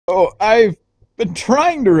So I've been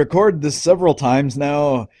trying to record this several times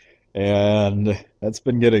now, and that's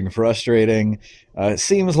been getting frustrating. It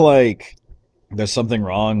seems like there's something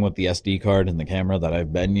wrong with the SD card in the camera that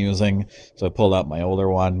I've been using, so I pulled out my older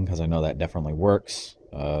one because I know that definitely works,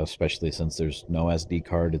 especially since there's no SD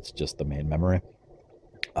card, it's just the main memory.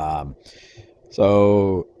 Um,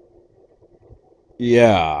 so,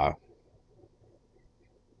 yeah,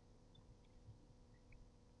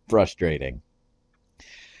 frustrating.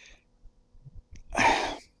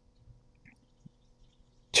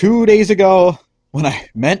 2 days ago, when I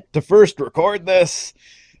meant to first record this,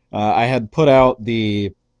 I had put out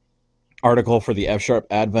the article for the F Sharp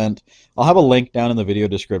Advent. I'll have a link down in the video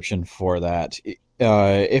description for that.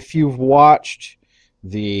 If you've watched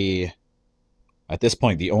the, at this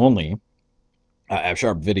point, the only F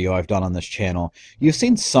Sharp video I've done on this channel, you've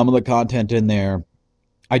seen some of the content in there.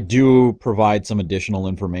 I do provide some additional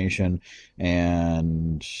information,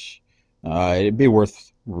 and it'd be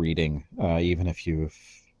worth reading, uh, even if you've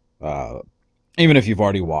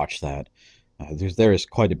already watched that. There is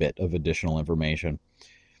quite a bit of additional information.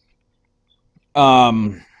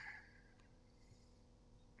 Um,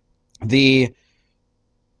 the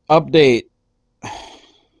update,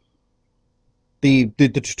 the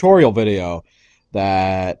tutorial video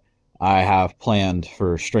that I have planned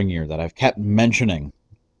for Stringier that I've kept mentioning,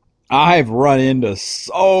 I've run into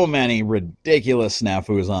so many ridiculous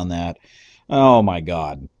snafus on that. Oh my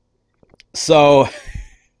god. So,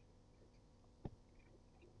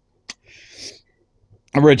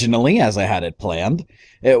 originally, as I had it planned,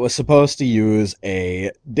 it was supposed to use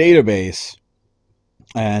a database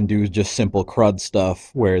and do just simple CRUD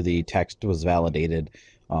stuff where the text was validated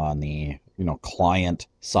on the client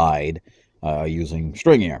side using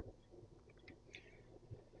Stringier.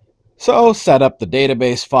 So set up the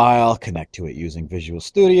database file, connect to it using Visual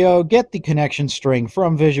Studio, get the connection string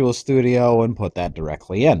from Visual Studio, and put that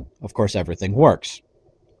directly in. Of course, everything works.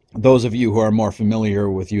 Those of you who are more familiar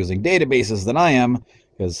with using databases than I am,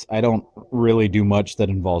 because I don't really do much that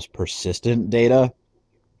involves persistent data,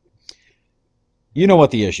 you know what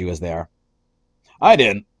the issue is there. I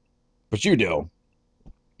didn't, but you do.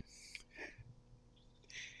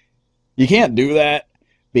 You can't do that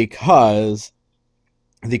because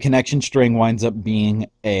the connection string winds up being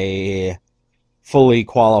a fully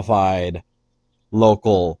qualified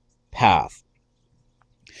local path.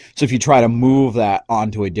 So if you try to move that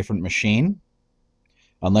onto a different machine,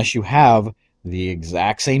 unless you have the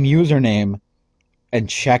exact same username and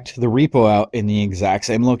checked the repo out in the exact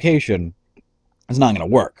same location, it's not going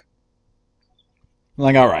to work. I'm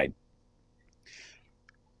like, all right,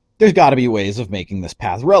 there's got to be ways of making this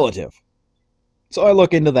path relative. So I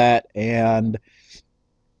look into that, and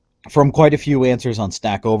from quite a few answers on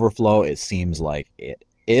Stack Overflow, it seems like it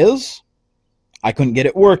is. I couldn't get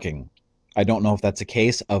it working. I don't know if that's a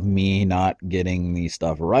case of me not getting the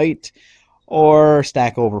stuff right, or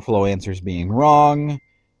Stack Overflow answers being wrong.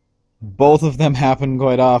 Both of them happen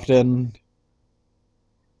quite often.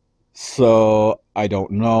 So I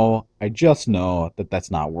don't know. I just know that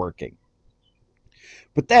that's not working.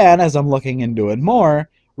 But then, as I'm looking into it more,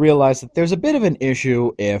 realize that there's a bit of an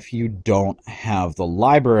issue if you don't have the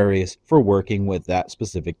libraries for working with that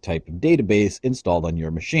specific type of database installed on your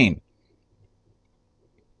machine.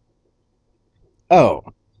 Oh.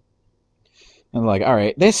 I'm like, all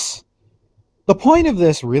right, the point of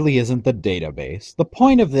this really isn't the database. The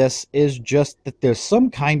point of this is just that there's some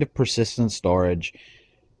kind of persistent storage,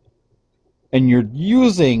 and you're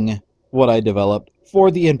using what I developed for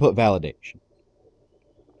the input validation.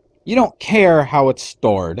 You don't care how it's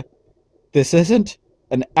stored. This isn't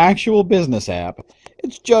an actual business app.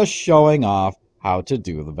 It's just showing off how to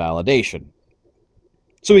do the validation.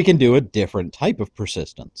 So we can do a different type of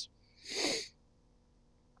persistence.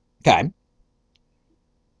 Okay.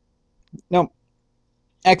 Now,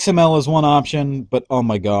 XML is one option, but oh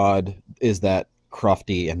my god, is that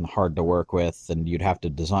crufty and hard to work with, and you'd have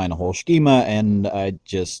to design a whole schema, and I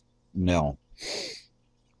just, no.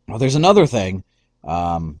 Well, there's another thing.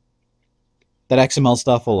 That XML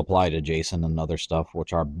stuff will apply to JSON and other stuff,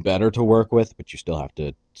 which are better to work with, but you still have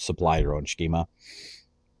to supply your own schema.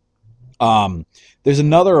 There's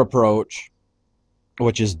another approach,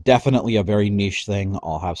 which is definitely a very niche thing.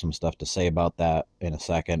 I'll have some stuff to say about that in a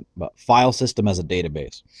second. But file system as a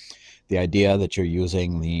database. The idea that you're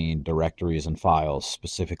using the directories and files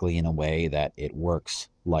specifically in a way that it works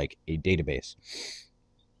like a database.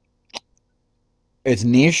 It's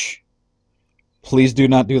niche. Please do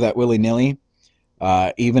not do that willy-nilly.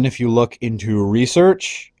 Even if you look into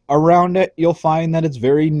research around it, you'll find that it's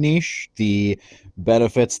very niche. The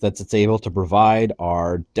benefits that it's able to provide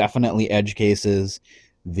are definitely edge cases.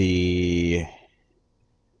 the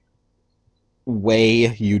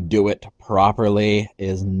way you do it properly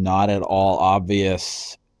is not at all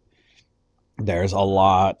obvious. There's a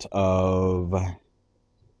lot of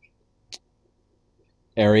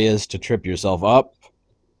areas to trip yourself up,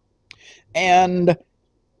 and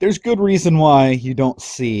there's good reason why you don't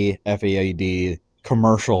see FAID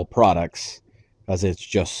commercial products, because it's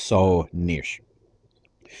just so niche.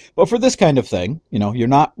 But for this kind of thing, you're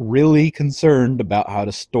not really concerned about how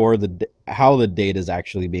to store how the data is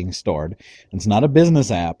actually being stored. It's not a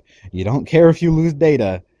business app. You don't care if you lose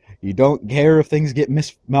data. You don't care if things get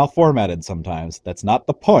malformatted sometimes. That's not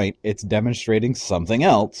the point. It's demonstrating something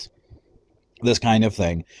else. This kind of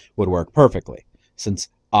thing would work perfectly, since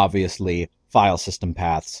obviously file system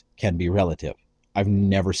paths can be relative. I've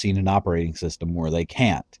never seen an operating system where they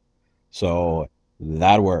can't. So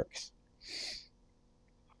that works.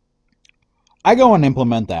 I go and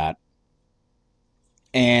implement that,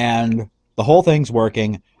 and the whole thing's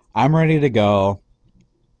working. I'm ready to go.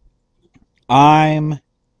 I'm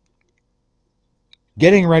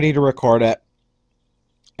getting ready to record it,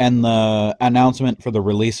 and the announcement for the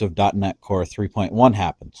release of .NET Core 3.1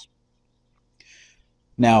 happens.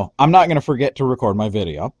 Now, I'm not going to forget to record my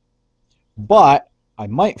video, but I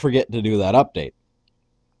might forget to do that update.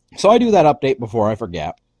 So I do that update before I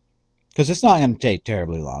forget, because it's not going to take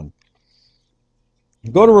terribly long.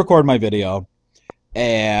 Go to record my video,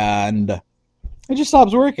 and it just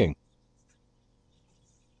stops working.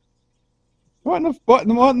 What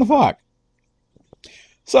in the fuck?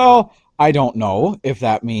 So I don't know if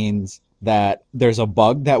that means that there's a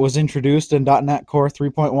bug that was introduced in .NET Core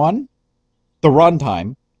 3.1. The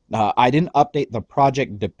runtime. I didn't update the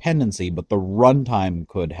project dependency, but the runtime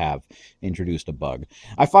could have introduced a bug.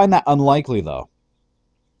 I find that unlikely, though.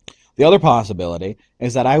 The other possibility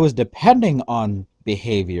is that I was depending on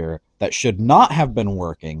behavior that should not have been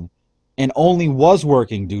working and only was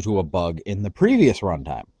working due to a bug in the previous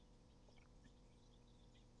runtime.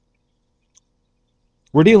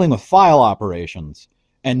 We're dealing with file operations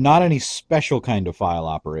and not any special kind of file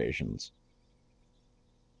operations.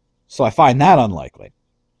 So I find that unlikely.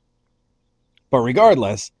 But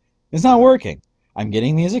regardless, it's not working. I'm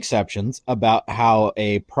getting these exceptions about how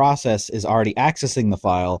a process is already accessing the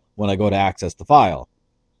file when I go to access the file.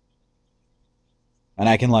 And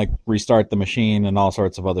I can restart the machine and all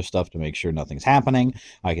sorts of other stuff to make sure nothing's happening.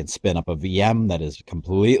 I can spin up a VM that is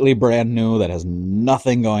completely brand new, that has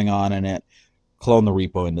nothing going on in it, clone the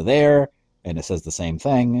repo into there, and it says the same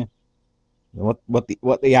thing. What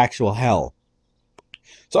the actual hell?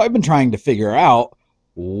 So I've been trying to figure out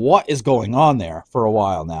what is going on there for a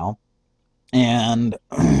while now. And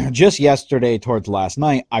just yesterday towards last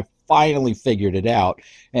night, I finally figured it out,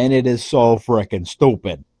 and it is so frickin'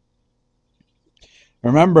 stupid.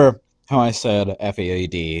 Remember how I said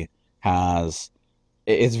FAID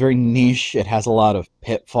it's very niche, it has a lot of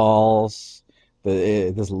pitfalls,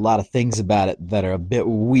 there's a lot of things about it that are a bit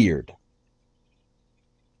weird.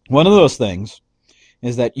 One of those things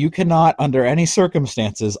is that you cannot, under any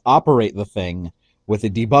circumstances, operate the thing with a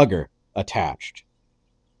debugger attached.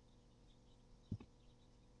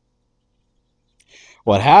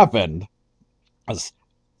 What happened was,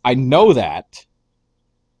 I know that.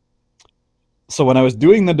 So when I was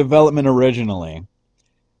doing the development originally,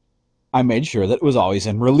 I made sure that it was always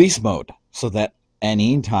in release mode, so that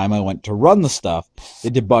any time I went to run the stuff, the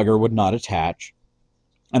debugger would not attach,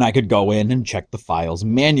 and I could go in and check the files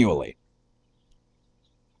manually.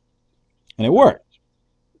 And it worked.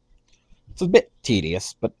 It's a bit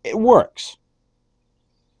tedious, but it works.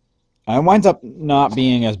 It winds up not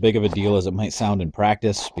being as big of a deal as it might sound in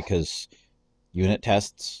practice, because unit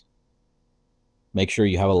tests, make sure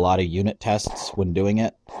you have a lot of unit tests when doing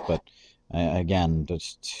it. But again,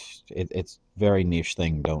 it's a very niche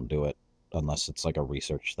thing. Don't do it unless it's like a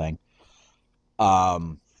research thing.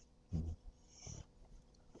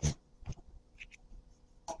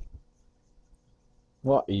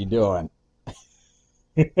 What are you doing?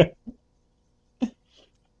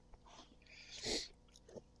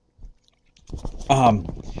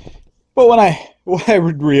 But what I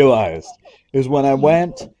realized is when I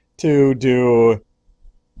went to do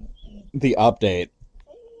the update,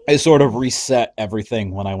 I sort of reset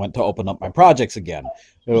everything when I went to open up my projects again.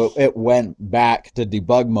 It went back to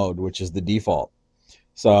debug mode, which is the default.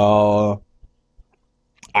 So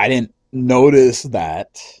I didn't notice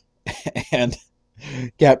that and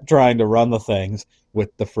kept trying to run the things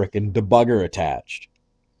with the frickin' debugger attached.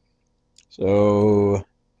 So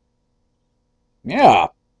yeah.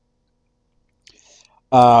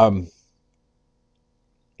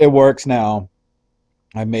 It works now.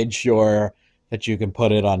 I made sure that you can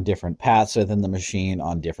put it on different paths within the machine,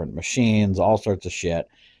 on different machines, all sorts of shit,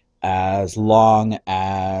 as long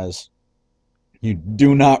as you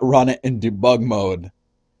do not run it in debug mode.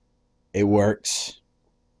 It works.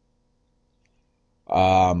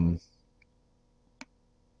 So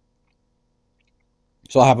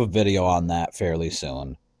I'll have a video on that fairly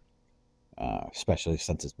soon, especially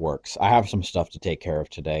since it works. I have some stuff to take care of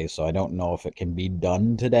today, so I don't know if it can be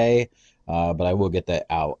done today, but I will get that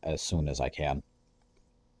out as soon as I can.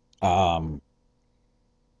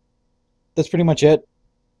 That's pretty much it.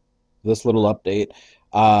 This little update.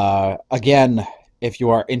 Again, if you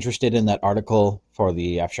are interested in that article for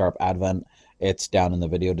the F Sharp Advent, it's down in the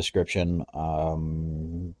video description.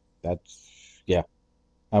 That's, yeah.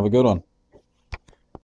 Have a good one.